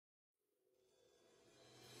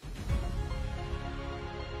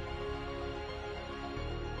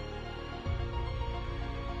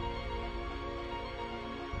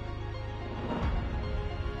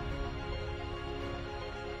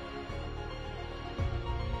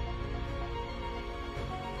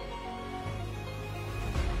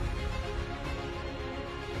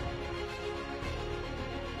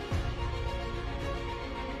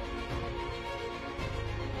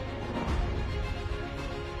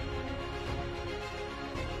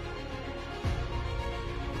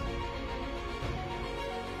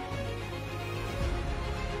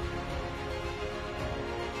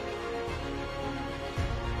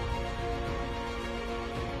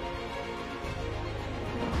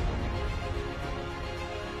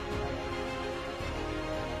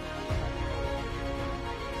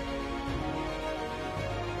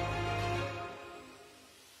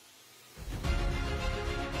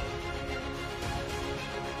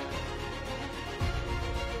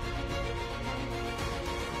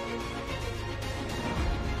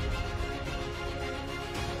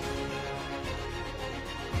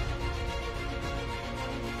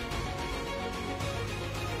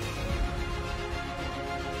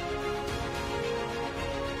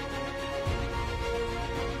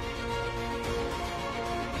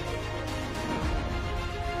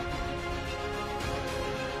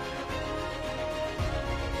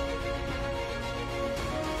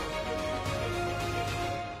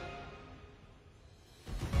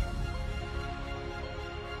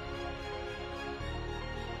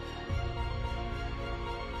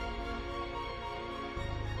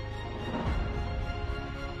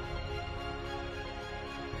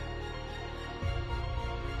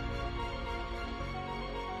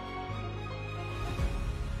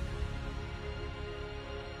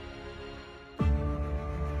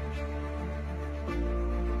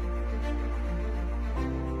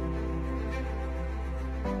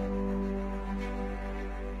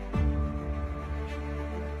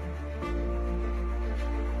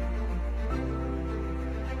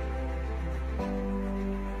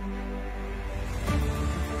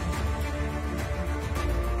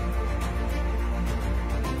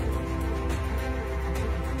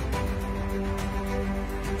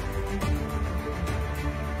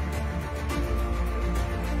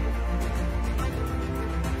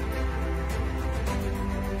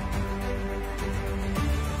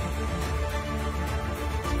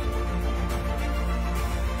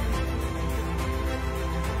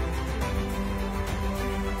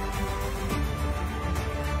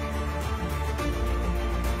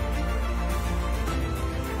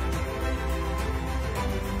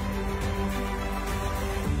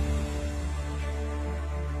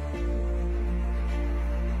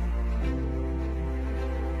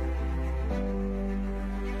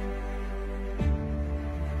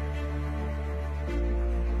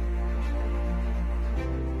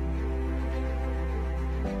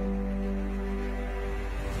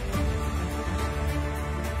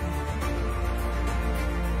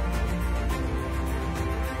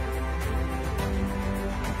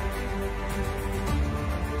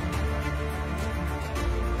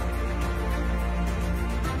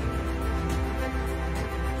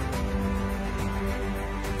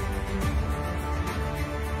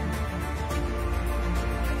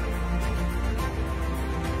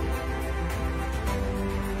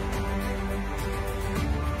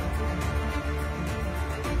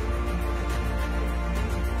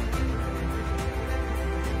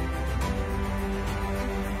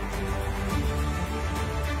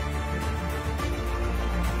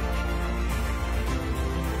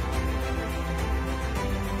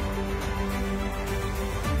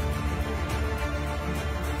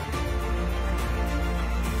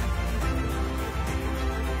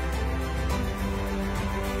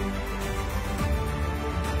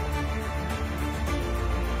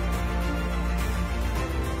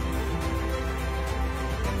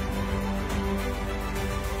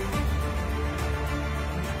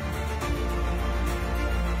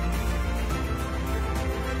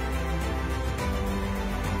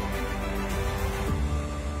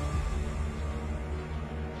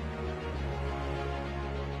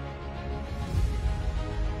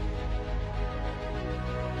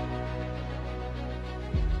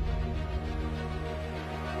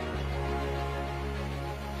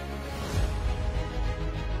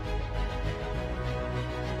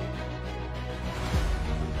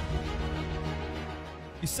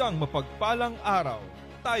Isang mapagpalang araw,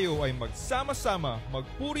 tayo ay magsama-sama,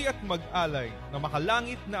 magpuri at mag-alay na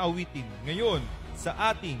makalangit na awitin ngayon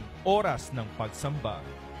sa ating Oras ng Pagsamba.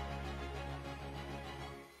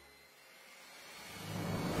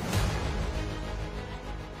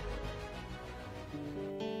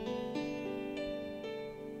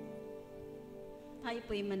 Tayo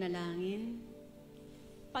po'y manalangin.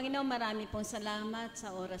 Panginoon, marami pong salamat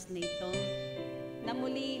sa oras na ito, na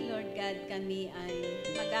muli, Lord God, kami ay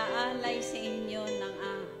mag-aalay sa inyo ng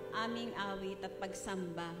aming awit at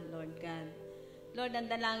pagsamba, Lord God. Lord, ang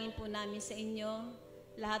dalangin po namin sa inyo,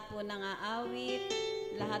 lahat po ng aawit,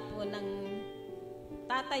 lahat po ng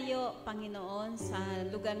tatayo, Panginoon, sa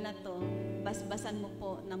lugar na to, basbasan mo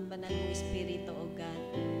po ng banal mong Espiritu, O God.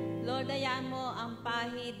 Lord, hayaan mo ang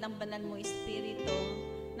pahid ng banal mong Espiritu,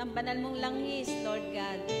 ng banal mong langis, Lord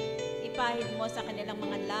God. Ipahid mo sa kanilang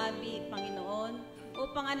mga labi, Panginoon,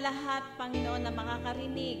 upang ang lahat, Panginoon, na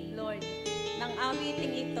makakarinig, Lord, ng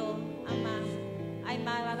awiting ito, Ama, ay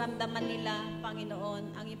mararamdaman nila,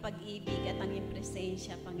 Panginoon, ang ipag-ibig at ang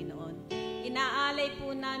presensya, Panginoon. Inaalay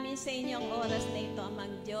po namin sa inyo ang oras na ito,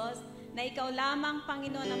 Amang Diyos, na Ikaw lamang,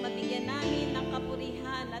 Panginoon, ang mabigyan namin ng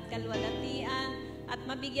kapurihan at kalwalatian at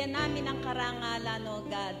mabigyan namin ng karangalan, O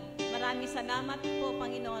God. Maraming salamat po,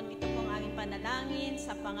 Panginoon. Ito pong aming panalangin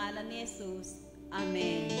sa pangalan ni Jesus.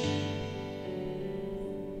 Amen.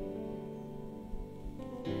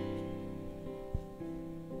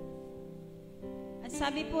 At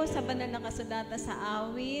sabi po sa banal na kasulatan sa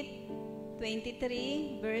awit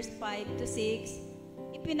 23, verse 5 to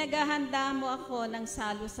 6, ipinaghahanda mo ako ng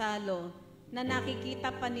salo-salo na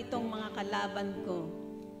nakikita pa nitong mga kalaban ko.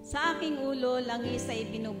 Sa aking ulo, langis ay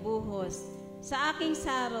binubuhos. Sa aking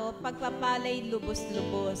saro, pagpapalay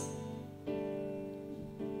lubos-lubos.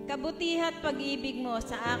 Kabutihan at pag-ibig mo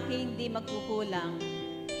sa aking di magkukulang.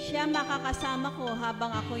 Siya makakasama ko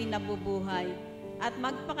habang ako'y nabubuhay. At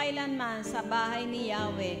magpakailanman sa bahay ni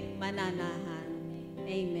Yahweh mananahan.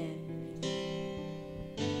 Amen.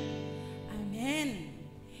 Amen.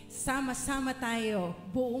 Sama-sama tayo,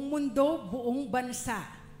 buong mundo, buong bansa.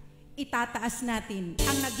 Itataas natin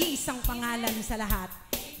ang nag-iisang pangalan sa lahat.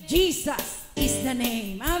 Jesus is the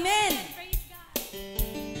name. Amen.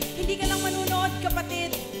 Hindi ka lang manunood,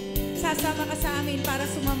 kapatid. Sasama ka sa amin para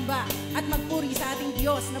sumamba at magpuri sa ating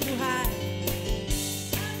Diyos na buhay.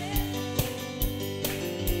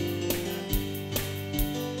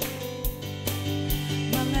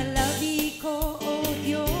 Mga labi ko, O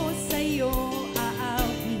Diyos, sa'yo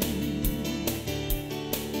aawin.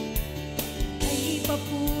 Kay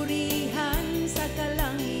papurihan sa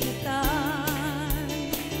kalangitan.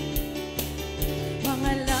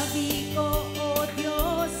 Mga labi ko, O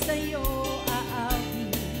Diyos, sa'yo aawin.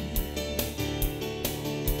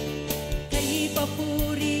 Kay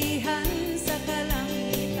papurihan sa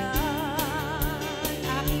kalangitan.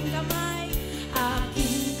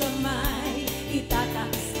 Aking kamay,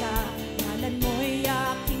 itataas ka. Ngalan mo'y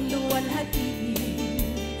aking luwalhatiin.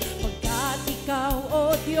 Pagkat ikaw,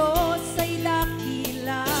 O Diyos, ay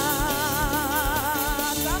dakila.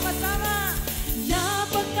 Sama-sama!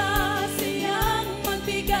 Napakasayang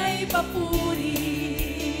magbigay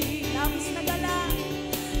papuri. Labis na galak,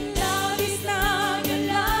 labis na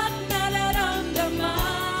galak na nararamdaman.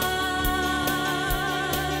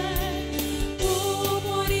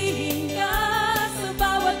 Pupurihin ka sa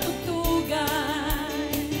bawat tugtugan.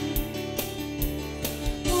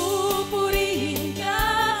 Pupurihin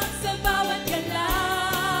ka sa bawat galaw.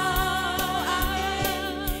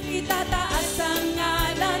 Itataas ang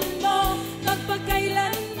ngalan mo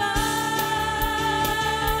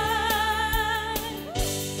magpagkailanman.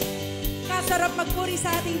 Kasarap magpuri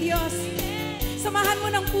sa ating Diyos. Samahan mo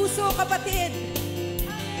ng puso, kapatid.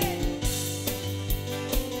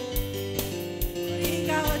 Purihin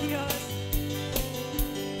ka, O Diyos.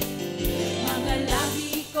 Mga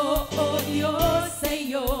labi ko, O Diyos,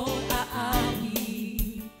 sa'yo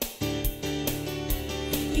aawi.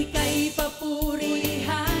 Ika'y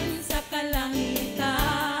papurihan sa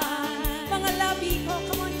kalangitan. Mga labi ko,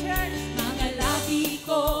 come on church. Mga labi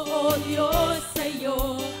ko, O Diyos,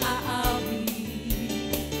 sa'yo aawi.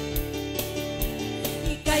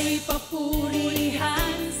 Ika'y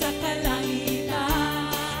papurihan sa kalangitan.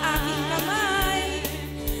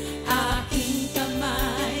 Aking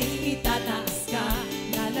kamay, itataas ka.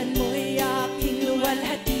 Ngalan mo'y aking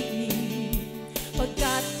luwalhati.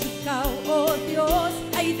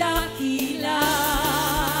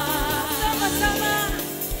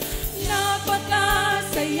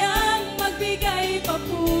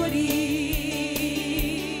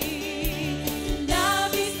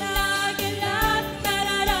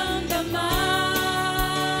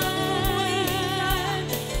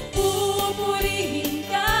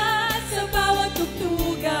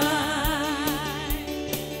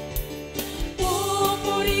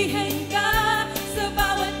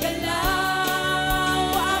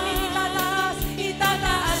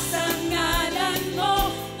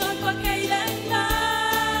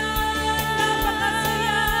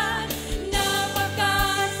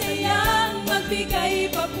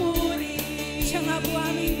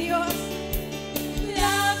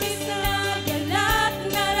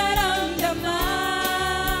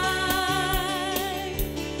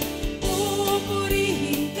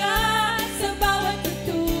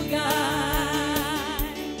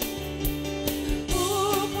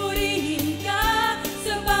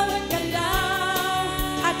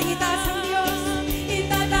 nating itaas ang Diyos.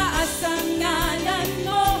 Itataas ang ngalan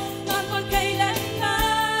mo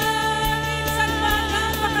mapagkailanman. Minsan pa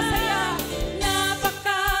napakasaya,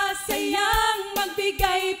 Napakasayang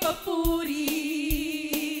magbigay papuri.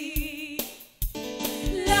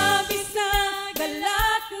 Labis na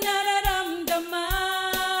galak nararamdaman.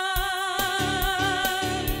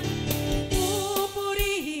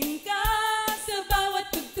 Pupurihin ka sa bawat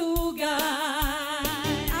tugtugan.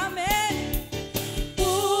 amen.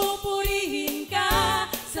 Pupurihin ka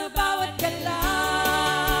sa bawat galaw.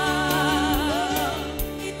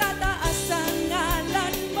 Itataas ang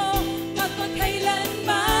ngalan mo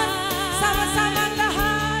magpagkailanman. Sama-sama ang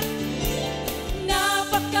lahat.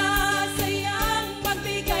 Napakasayang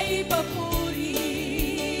magbigay papuri.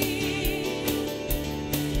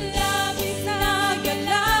 Labis na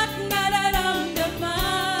galak nararamdaman.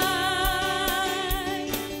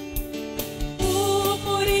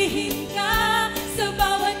 Pupurihin ka sa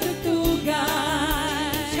bawat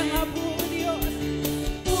tutugan. Siya nga po, O Diyos.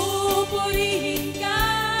 Pupurihin ka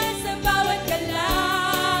sa bawat galaw.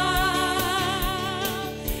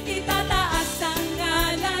 Itataas ang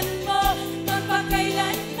ngalan mo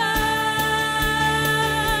magpagkailanman.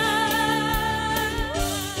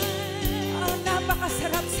 Ang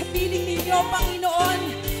napakasarap sa piling ninyo, Panginoon.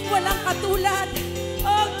 Walang katulad.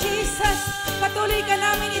 Oh, Jesus, patuloy ka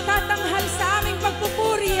namin itatanghal sa aming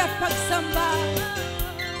pagpupuri at pagsamba.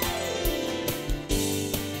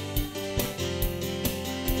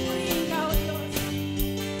 Purihin ka, O Diyos.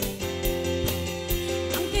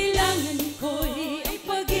 Ang kailangan ko'y ay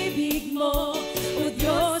pag-ibig mo, O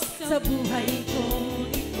Diyos, sa buhay ko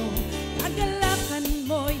ito. Kagalakan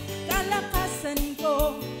mo'y kalakasan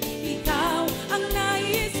ko, Ikaw ang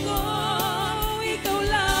nais ko. Ikaw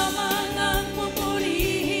lamang ang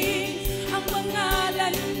pupurihin, ang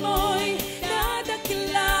pangalan mo'y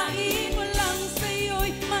dadakilain. Walang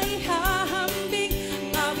sa'yo'y maihahambing, ang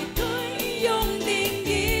awit ko'y iyong dinggin.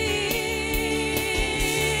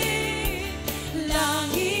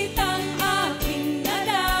 Langit ang aking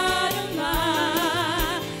nadarama,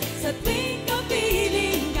 sa tuwing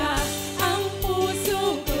kapiling ka, ang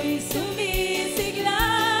puso ko'y sumisigla.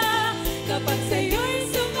 Kapag sa'yo'y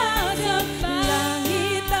sumasamba,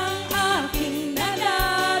 langit ang aking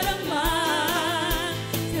nadarama,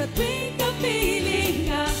 sa tuwing kapiling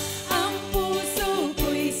ka, ang puso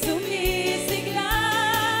ko'y sumisigla.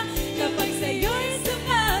 Kapag sa'yo'y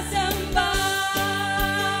sumasamba.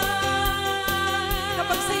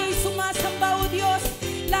 Kapag sa'yo'y sumasamba, O Diyos,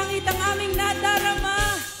 langit ang aming nadarama.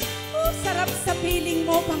 Oh, sarap sa piling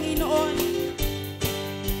mo, Panginoon.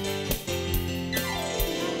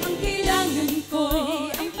 Ang kailangan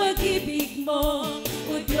ko'y ang pag-ibig mo,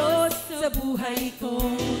 O Diyos, sa buhay ko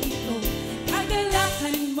ito.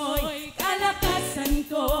 Kagalakan mo'y kalakasan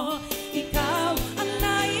ko, Ikaw ang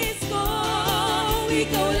nais ko.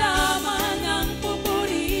 Ikaw lamang ang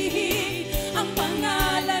pupurihin, ang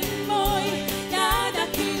pangalan mo'y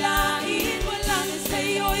dadakilain. Walang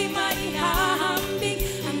sa'yo'y maihahambing,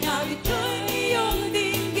 ang awit ko'y iyong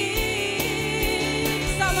dinggin.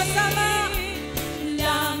 Sama-sama.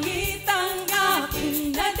 Langit ang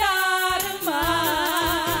aking nadarama,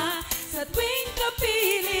 sa tuwing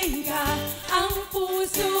kapiling ka, ang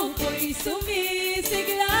puso ko'y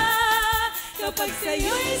sumisigla. Kapag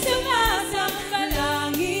sa'yo'y sumasamba,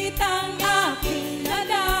 langit ang aking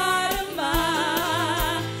nadarama,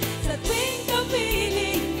 sa tuwing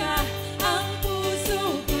kapiling ka, ang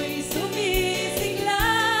puso ko'y sumisigla.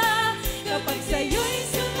 Kapag sa'yo'y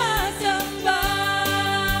sumasamba.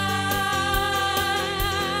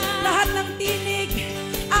 Lahat ng tinig,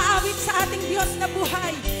 aawit sa ating Diyos na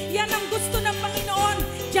buhay. Yan ang gusto ng Panginoon.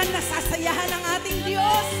 Diyan nasasayahan ang ating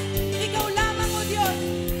Diyos. Ikaw lamang, O Diyos.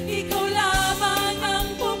 Ikaw lamang ang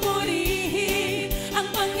pupurihin, ang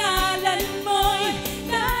pangalan mo'y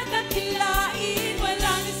dadakilain.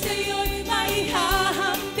 Walang sa'yo'y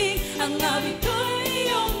maihahambing, ang awit ko'y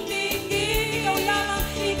iyong dinggin.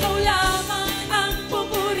 Ikaw lamang ang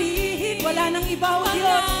pupurihin, Wala nang iba, O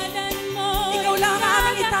Diyos. pangalan mo'y Ikaw lang ang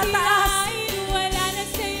aming itataas. dadakilain. Wala na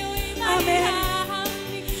sa'yo'y Amen.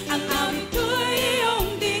 maihahambing, ang awit ko'y iyong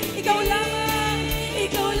dinggin.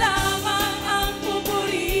 Ikaw lamang ang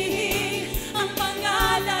pupurihin, ang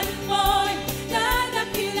pangalan mo'y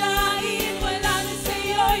dadakilain. Wala na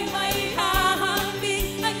sa'yo'y maihahambing,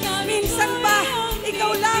 ang awit Minsan ko'y pa, iyong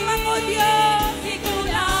ikaw dinggin. lamang, O Diyos. Ikaw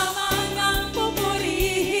lamang ang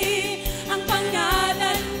pupurihin, ang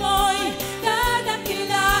pangalan mo'y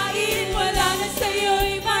dadakilain. Wala na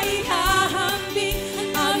sa'yo'y maihahambing, ang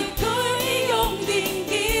awit ko'y iyong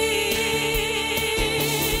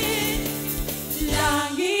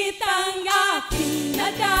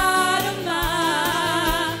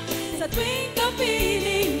tuwing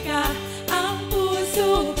kapiling ka, ang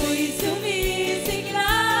puso ko'y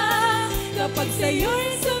sumisigla. Kapag sa'yo'y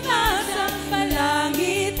sumasamba,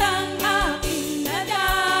 langit ang aking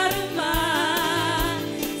nadarama.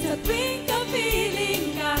 Sa tuwing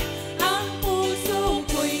kapiling ka, ang puso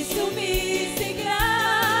ko'y sumisigla.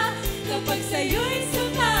 Kapag sa'yo'y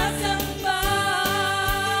sumasamba,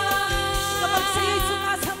 kapag sa'yo'y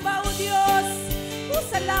sumasamba, O Diyos, o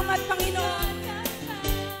salamat Panginoon.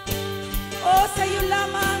 O sa'yo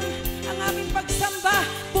lamang ang aming pagsamba,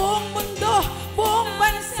 buong mundo, buong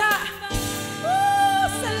bansa. O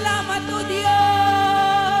salamat O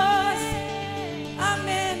Diyos.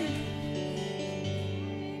 Amen.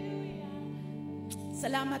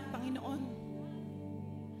 Salamat Panginoon.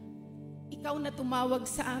 Ikaw na tumawag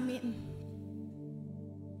sa amin.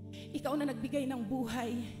 Ikaw na nagbigay ng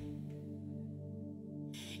buhay.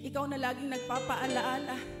 Ikaw na laging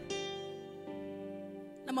nagpapaalaala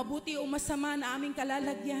na mabuti o masama na aming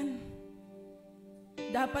kalalagyan,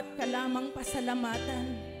 dapat ka lamang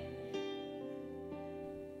pasalamatan.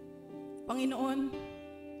 Panginoon,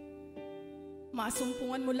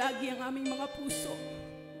 masumpungan mo lagi ang aming mga puso.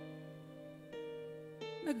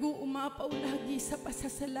 Nag-uumapaw lagi sa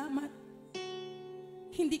pasasalamat.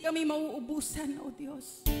 Hindi kami mauubusan, O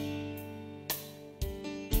Diyos.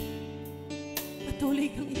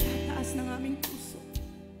 Patuloy kang itataas ng aming puso.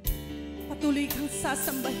 Patuloy kang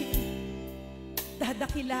sasambahin,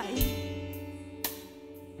 dadakilain.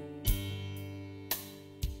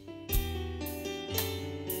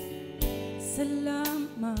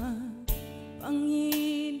 Salamat,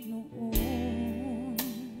 Panginoon.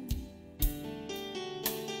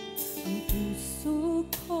 Ang puso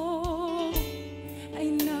ko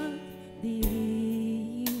ay nagdiriwang.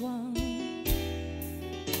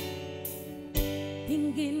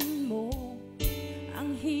 Dinggin mo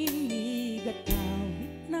ang himig at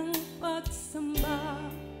awit ng pagsamba.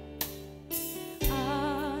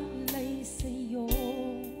 Alay sa'yo,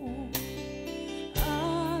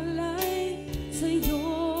 alay sa'yo.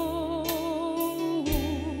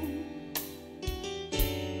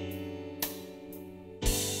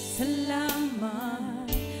 Salamat,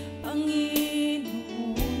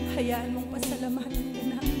 Panginoon. Hayaan mong pasalamatan ka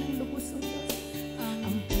namin ng lubos, O Diyos.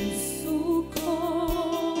 Ang puso ko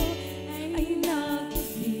ay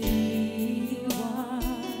nagdiriwang.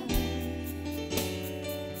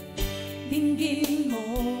 Dinggin mo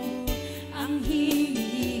ang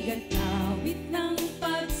himig at awit ng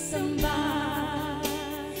pagsamba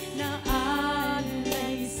na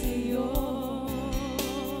alay sa'yo,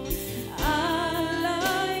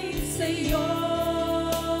 alay sa'yo.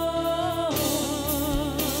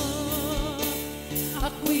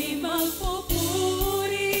 Ako'y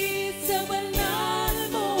magpupuri sa banal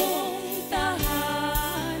mong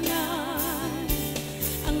tahanan.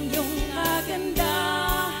 Ang iyong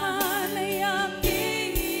kagandahan ay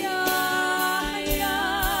aking iyahayan.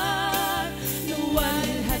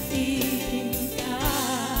 Luwalhatiin ka,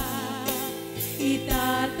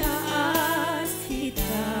 itataas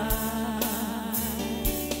kita.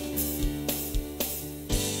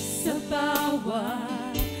 Sa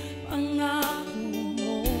bawat pangako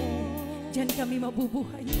mo, diyan kami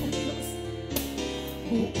mabubuhay, O Diyos.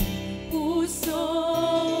 Buong puso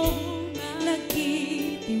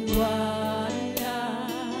nagtitiwala,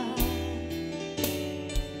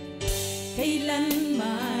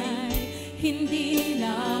 kailanman hindi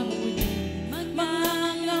na muli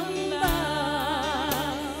magmangamba,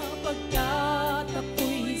 pagkat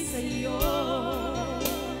ako'y sa'yo,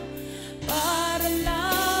 para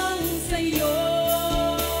lang sa'yo.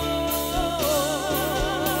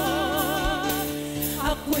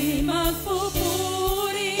 Ako'y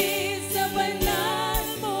magpupuri sa banal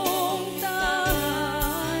mong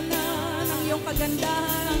tahanan. Ang iyong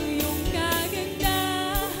kagandahan, ang iyong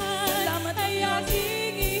kagandahan, salamat ay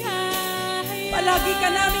aking ihahayag. Palagi ka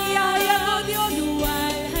namin ihahayag, O Diyos.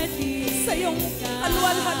 Luwalhati sa iyong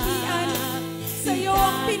kaluwalhatian, sa iyo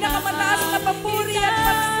ang pinakamataas na papuri at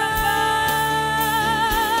pagsamba.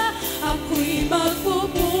 Ako'y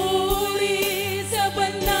magpupuri sa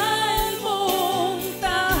banal mong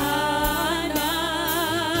tahanan.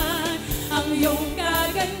 Ang iyong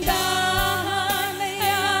kagandahan ay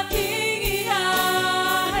aking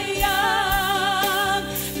ihahayag.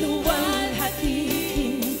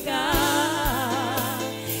 Luwalhatiin ka,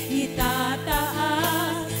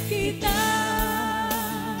 itataas kita.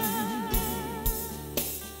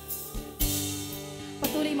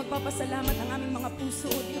 Patuloy magpapasalamat ang aming mga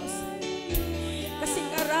puso, O Diyos. Kasi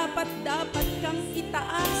karapat dapat kang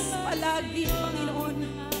itaas palagi, Panginoon.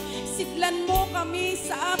 Siglan mo kami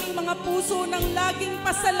sa aming mga puso ng laging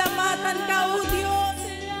pasalamatan ka, O Diyos.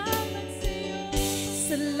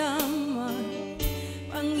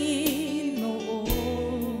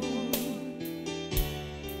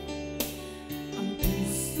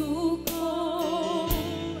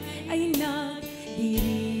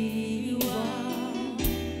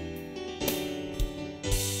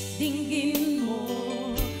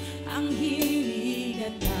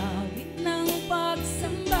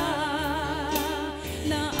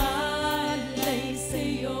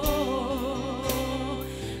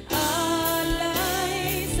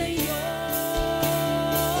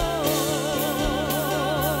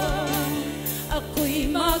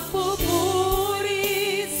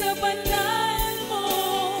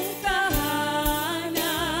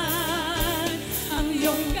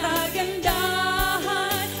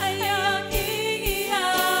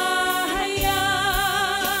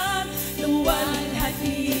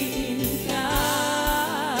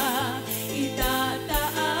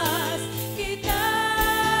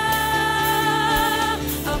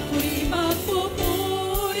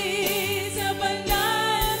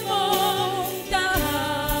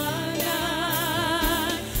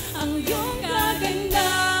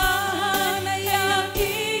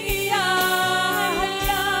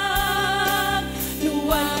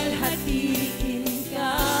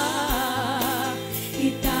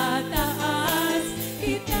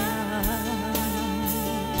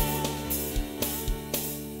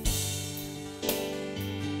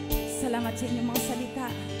 salamat sa inyong mga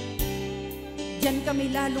salita. Diyan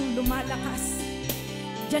kami lalong lumalakas.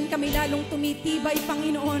 Diyan kami lalong tumitibay,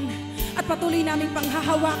 Panginoon. At patuloy naming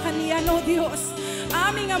panghahawakan niyan, O Diyos,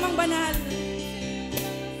 aming Amang Banal.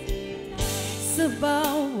 Sa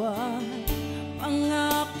bawat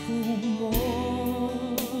pangako mo,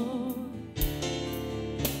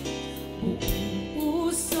 buong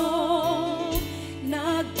puso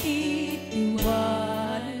nagtitiwala.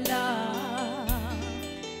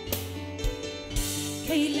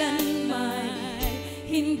 Kailanman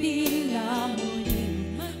hindi na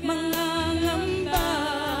muling mangangamba,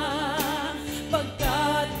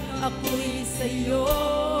 pagkat ako'y sa'yo,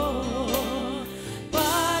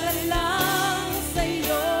 para lang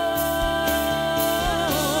sa'yo.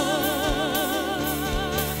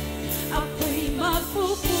 Ako'y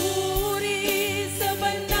magpupuri sa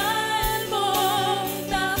banal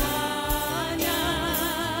mong tahanan.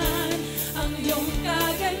 Ang iyong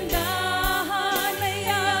kagandahan ay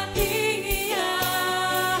aking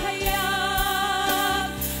ihahayag.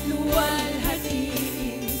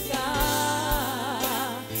 Luwalhatiin ka,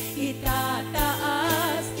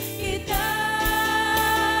 itataas kita.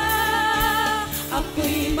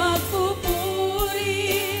 Ako'y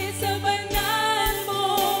magpupuri sa banal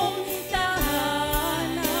mong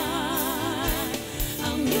tahanan.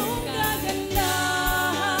 Ang iyong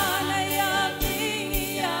kagandahan ay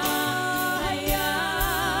aking ihahayag.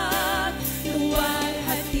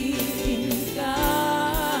 Luwalhatiin ka,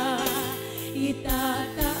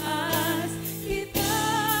 itataas kita.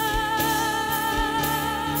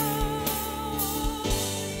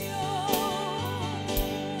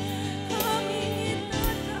 Aming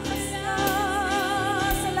itataas na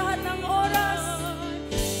sa lahat ng oras,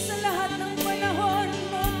 sa lahat ng panahon,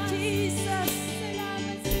 Lord Jesus.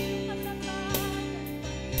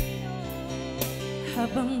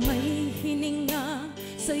 Habang may hininga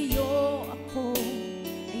sa'yo, ako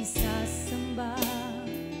ay sasamba.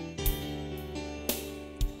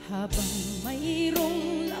 Habang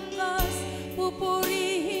mayroong lakas,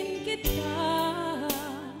 pupurihin kita.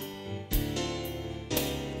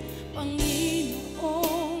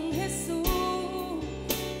 Panginoong Jesus,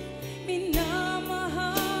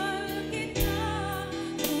 minamahal kita.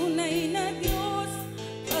 Tunay na Diyos,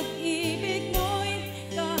 pag-ibig mo'y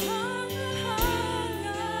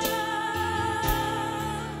kahanga-hanga.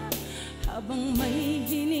 Habang may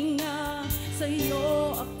hininga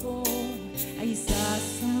sa'yo, ako ay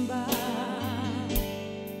sasamba.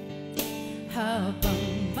 Habang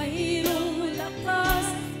mayroong lakas,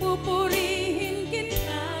 pupurihin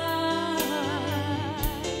kita.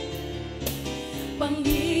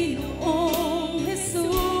 Panginoong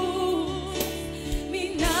Jesus,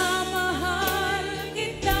 minamahal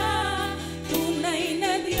kita. Tunay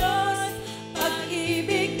na Diyos,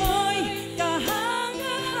 pag-ibig mo'y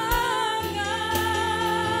kahanga-hanga.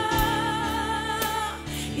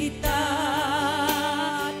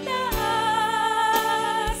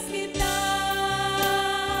 Itataas kita,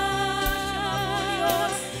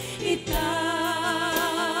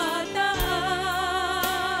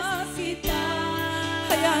 itataas kita.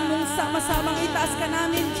 Kaya nung sama-samang itaas ka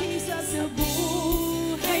namin, Jesus, sa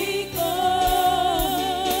buhay ko,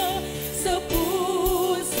 sa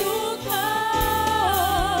puso ko,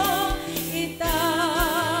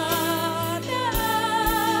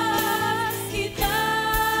 itataas kita,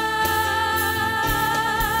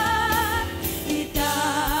 itataas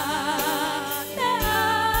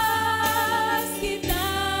kita,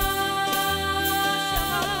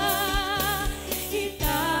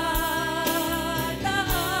 itataas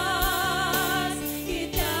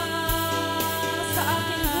kita.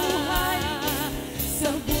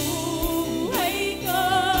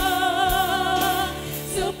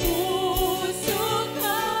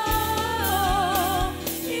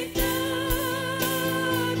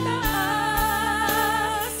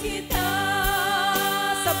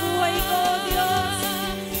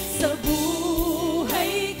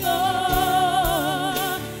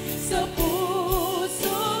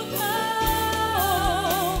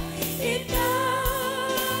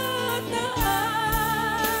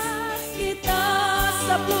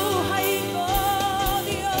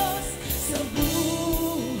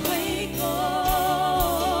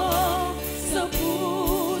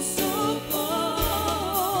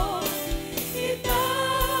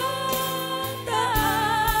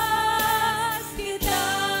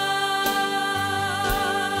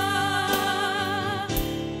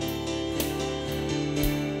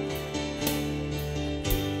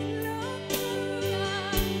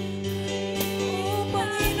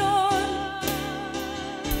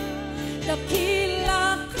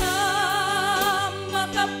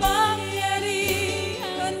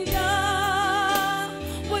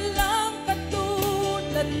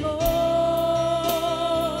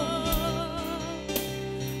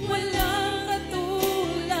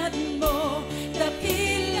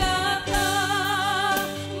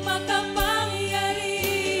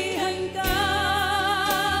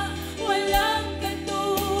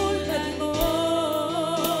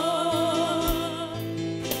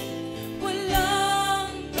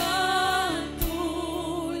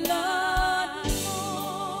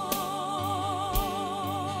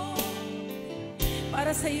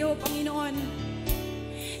 para sa iyo, Panginoon.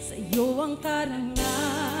 Sa iyo ang karangalan,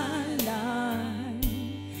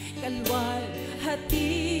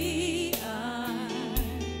 kalwalhatian.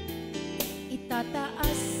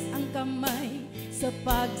 Itataas ang kamay sa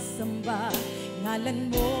pagsamba,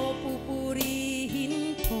 ngalan mo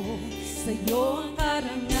pupurihin ko. Sa iyo ang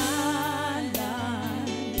karangalan,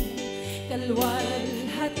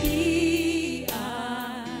 kalwalhatian.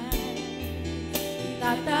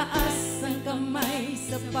 Itataas ang kamay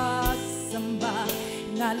sa pagsamba,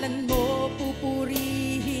 ngalan mo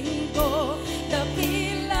pupurihin ko.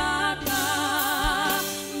 Dakila ka,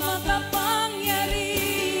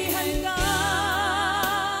 makapangyarihan ka,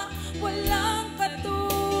 walang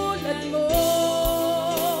katulad mo.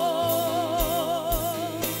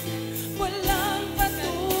 Walang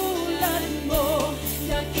katulad mo.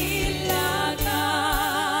 Dakila ka,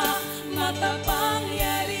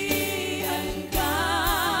 makapangyarihan ka,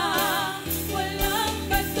 walang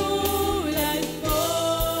katulad mo.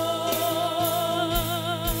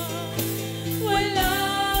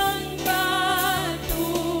 Walang katulad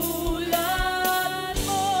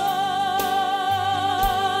mo.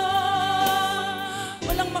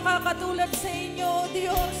 Walang makakatulad sa inyo,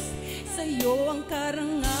 Diyos. Sa iyo ang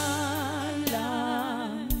karangalan,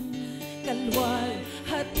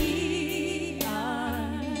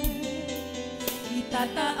 kalwalhatian.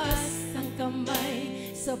 Itataas ang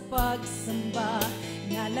kamay sa pagsamba,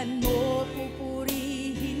 ngalan mo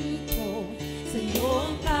pupurihin ko. Sa iyo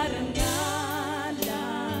ang karangalan,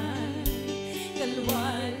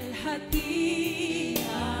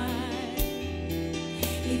 kalwalhatian.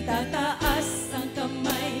 Itataas ang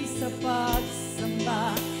kamay sa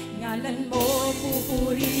pagsamba, ngalan mo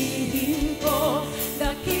pupurihin ko.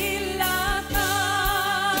 Dakila ka,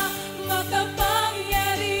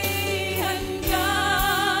 makapangyarihan ka,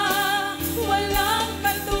 walang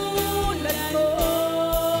katulad mo.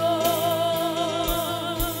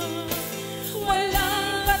 Walang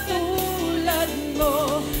katulad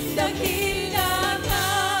mo. Dakila ka,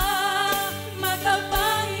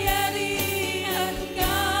 makapangyarihan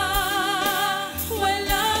ka,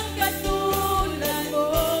 walang katulad mo.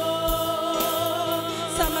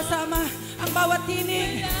 Sama-sama ang bawat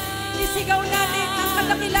tinig, isigaw natin ang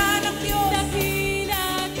kadakilaan ng Diyos. Dakila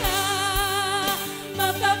ka,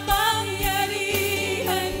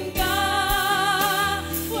 makapangyarihan ka,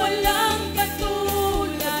 walang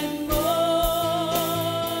katulad mo.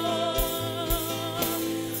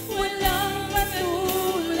 Walang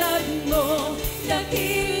katulad mo.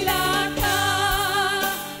 Dakila ka,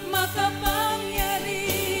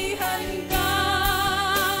 makapangyarihan ka,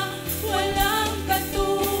 walang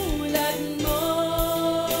katulad mo.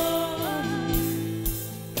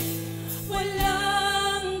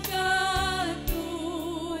 Walang katulad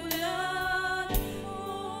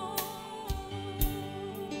mo,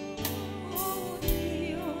 O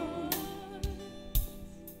Diyos.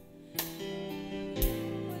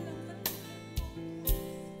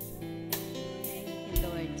 Thank you,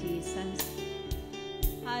 Lord Jesus.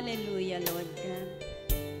 Hallelujah, Lord God.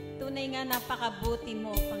 Tunay nga napakabuti mo,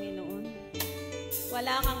 Panginoon.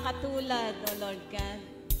 Wala kang katulad, O Lord God.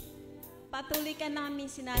 Patuloy ka namin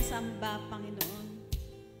sinasamba, Panginoon.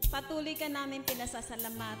 Patuloy ka namin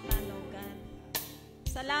pinasasalamatan, O God.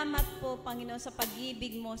 Salamat po, Panginoon, sa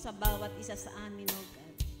pag-ibig mo sa bawat isa sa amin, O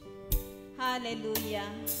God. Hallelujah,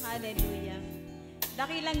 hallelujah.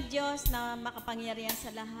 Dakilang Diyos na makapangyarihan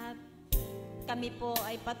sa lahat, kami po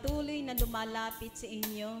ay patuloy na lumalapit sa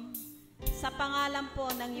inyo sa pangalan po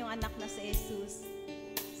ng iyong anak na si Jesus.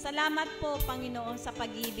 Salamat po, Panginoon, sa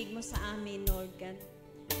pag-ibig mo sa amin, Lord God.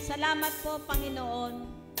 Salamat po, Panginoon,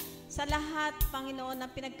 sa lahat, Panginoon, na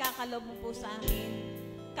pinagkakalob mo po sa amin.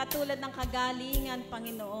 Katulad ng kagalingan,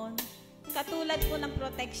 Panginoon. Katulad po ng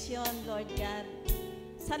proteksyon, Lord God.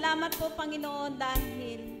 Salamat po, Panginoon,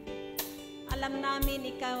 dahil alam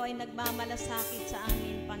namin ikaw ay nagmamalasakit sa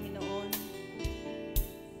amin, Panginoon.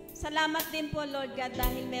 Salamat din po, Lord God,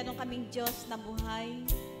 dahil meron kaming Diyos na buhay.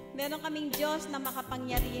 Meron kaming Diyos na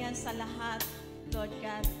makapangyarihan sa lahat, Lord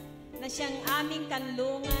God, na siyang aming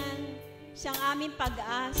kanlungan, siyang aming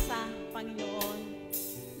pag-asa, Panginoon.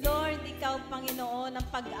 Lord, ikaw, Panginoon, ang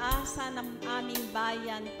pag-asa ng aming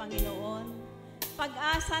bayan, Panginoon.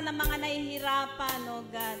 Pag-asa ng mga nahihirapan, O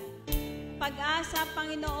God. Pag-asa,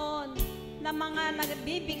 Panginoon, ng mga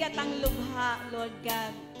nagbibigat ang lubha, Lord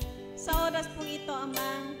God. Sa oras pong ito,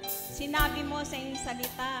 Ama, sinabi mo sa iyong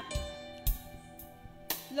salita,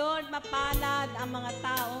 Lord, mapalad ang mga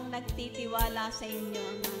taong nagtitiwala sa inyo,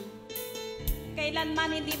 Ama.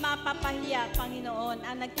 Kailanman hindi mapapahiya, Panginoon,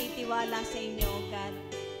 ang nagtitiwala sa inyo, O God.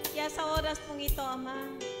 Kaya sa oras pong ito,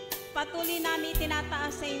 Ama, patuloy namin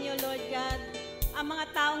tinataas sa inyo, Lord God, ang mga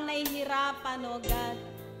taong nahihirapan, O God,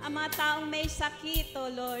 ang mga taong may sakit, O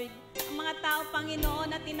Lord, ang mga tao, Panginoon,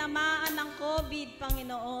 na tinamaan ng COVID,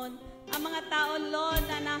 Panginoon, ang mga tao, Lord,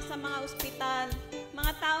 na nasa mga ospital,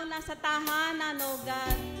 mga tao nasa tahanan, O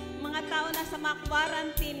God, mga tao nasa mga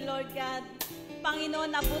quarantine, Lord God.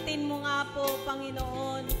 Panginoon, abutin mo nga po,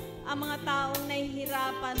 Panginoon, ang mga taong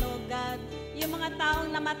nahihirapan, O God. Yung mga taong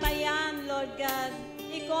namatayan, Lord God,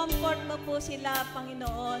 i-comfort mo po sila,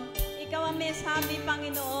 Panginoon. Ikaw ang may sabi,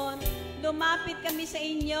 Panginoon, lumapit kami sa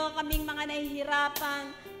inyo, kaming mga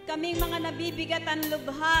nahihirapan, kaming mga nabibigatan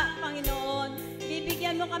lubha, Panginoon.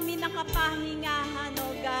 Bibigyan mo kami ng kapahingahan,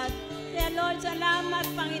 O God. Kaya Lord, salamat,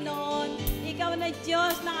 Panginoon. Ikaw na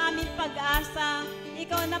Diyos ng aming pag-asa.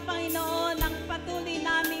 Ikaw na, Panginoon, ang patuloy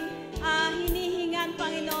naming hinihingan,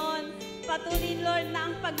 Panginoon. Patuloy, Lord, na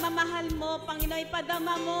ang pagmamahal mo, Panginoon,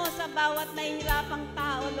 ipadama mo sa bawat nahihirapang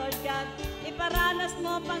tao, Lord God. Iparanas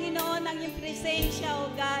mo, Panginoon, ang iyong presensya, O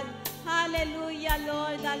God. Hallelujah,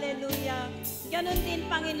 Lord, hallelujah. Ganon din,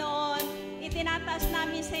 Panginoon, itinataas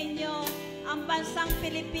namin sa inyo ang bansang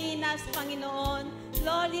Pilipinas, Panginoon.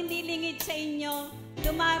 Lord, hindi lingid sa inyo.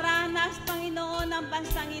 Dumaranas, Panginoon, ang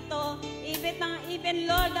bansang ito. Even,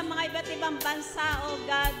 Lord, ang mga iba't ibang bansa, O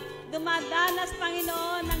God. Dumadanas,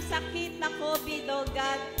 Panginoon, ng sakit na COVID, O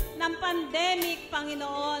God, ng pandemic,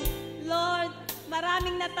 Panginoon. Lord,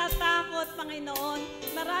 maraming natatakot, Panginoon.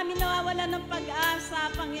 Maraming nawawalan ng pag-asa,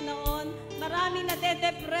 Panginoon. Maraming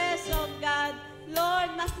nade-depress, O God. Lord,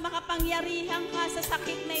 mas makapangyarihan ka sa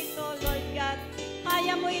sakit na ito, Lord God.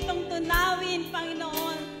 Kaya mo itong tunawin,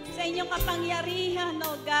 Panginoon, sa inyong kapangyarihan,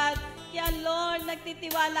 O God. Kaya Lord,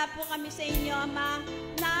 nagtitiwala po kami sa inyo, Ama,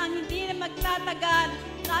 na ang hindi na magtatagal,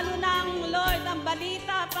 lalo na ang Lord, ang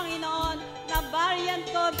balita, Panginoon, na variant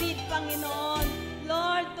COVID, Panginoon.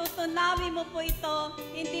 Lord, tutunawin mo po ito,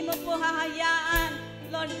 hindi mo po hahayaan,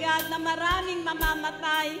 Lord God, na maraming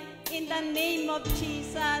mamamatay in the name of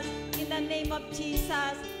Jesus. In the name of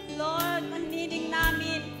Jesus. Lord, hiniling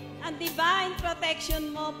namin ang divine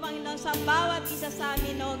protection mo, Panginoon, sa bawat isa sa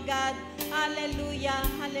amin, O God. Hallelujah,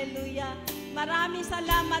 hallelujah. Maraming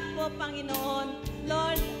salamat po, Panginoon.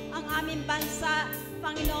 Lord, ang aming bansa,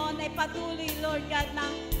 Panginoon, ay patuloy, Lord God, na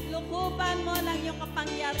lukuban mo ng iyong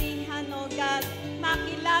kapangyarihan, O God.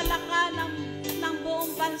 Makilala ka ng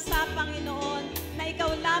buong bansa, Panginoon, na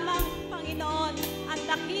ikaw lamang, Panginoon, ang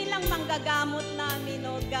dakilang manggagamot namin,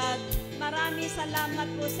 O God. Maraming salamat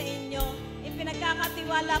po sa inyo.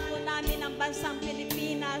 Ipinagkakatiwala po namin ang bansang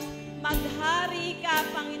Pilipinas. Maghari ka,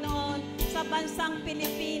 Panginoon, sa bansang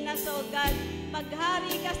Pilipinas, O God.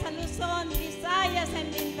 Maghari ka sa Luzon, Visayas,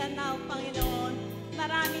 and Mindanao, Panginoon.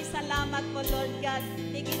 Maraming salamat po, Lord God.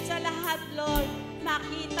 Higit sa lahat, Lord,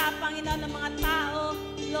 makita, Panginoon, ng mga tao,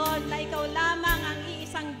 Lord, na ikaw lamang ang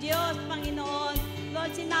iisang Diyos, Panginoon.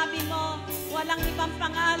 Lord, sinabi mo, walang ibang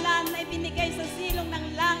pangalan na ibinigay sa silong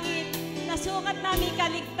ng langit na sukat namin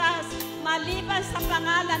kaligtas maliban sa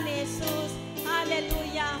pangalan ni Jesus.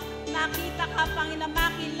 Hallelujah. Makita ka, Panginoon,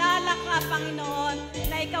 makilala ka, Panginoon,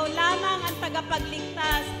 na ikaw lamang ang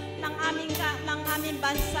tagapagligtas ng aming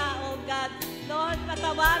bansa, O God. Lord,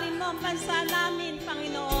 patawarin mo ang bansa namin,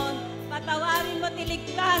 Panginoon. Patawarin mo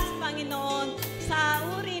tiligtas, Panginoon, sa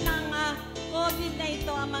uri ng COVID na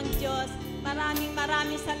ito, Amang Diyos.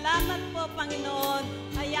 Maraming salamat po, Panginoon.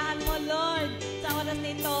 Hayaan mo, Lord, sa oras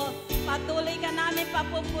nito, patuloy ka namin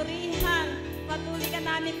papupurihan, patuloy ka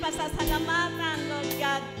namin pasasalamatan, Lord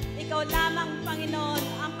God. Ikaw lamang, Panginoon,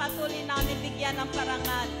 ang patuloy namin bigyan ng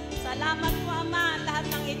parangal. Salamat po, Ama,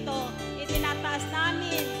 lahat ng ito. Itinataas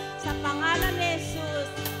namin sa pangalan ni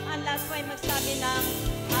Jesus. Ang lahat po ay magsabi ng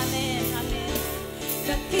Amen, Amen.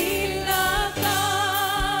 Dakila ka,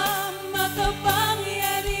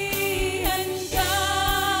 makapangyarihan ka,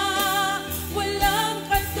 walang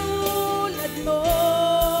katulad mo.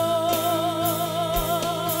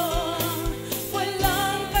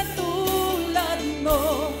 Walang katulad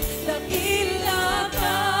mo. Dakila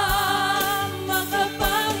ka,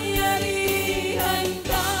 makapangyarihan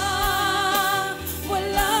ka,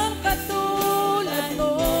 walang katulad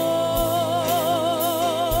mo.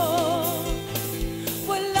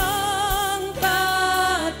 Walang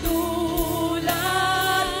katulad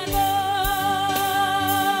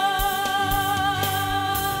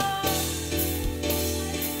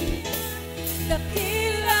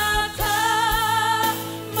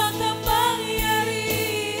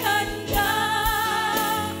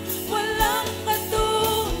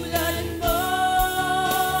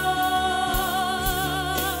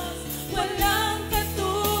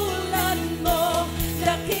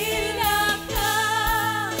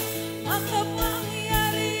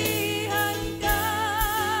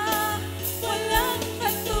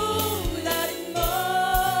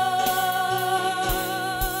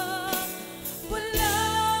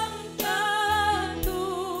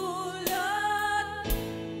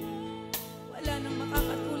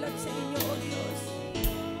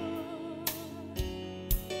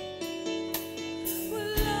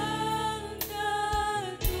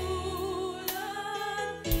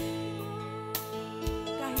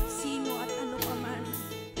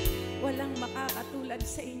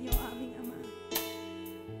sa inyo, aming Ama.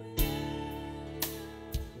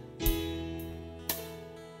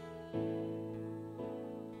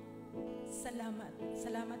 Salamat,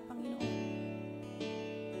 salamat Panginoon.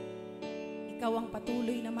 Ikaw ang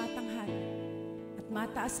patuloy na matanghal at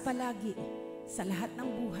mataas palagi sa lahat ng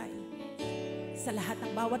buhay, sa lahat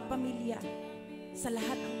ng bawat pamilya, sa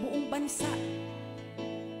lahat ng buong bansa.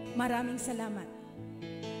 Maraming salamat.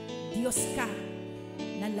 Diyos ka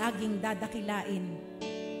na laging dadakilain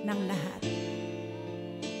ng lahat.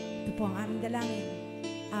 Ito po ang aming dalangin.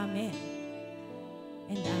 Amen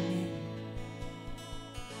and amen.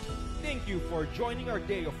 Thank you for joining our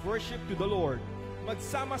day of worship to the Lord.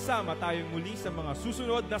 Magsama-sama tayong muli sa mga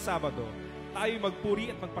susunod na Sabado. Tayo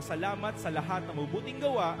magpuri at magpasalamat sa lahat ng mabuting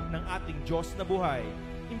gawa ng ating Diyos na buhay.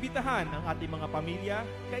 Imbitahan ang ating mga pamilya,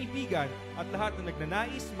 kaibigan at lahat na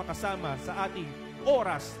nagnanais makasama sa ating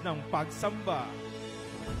Oras ng Pagsamba.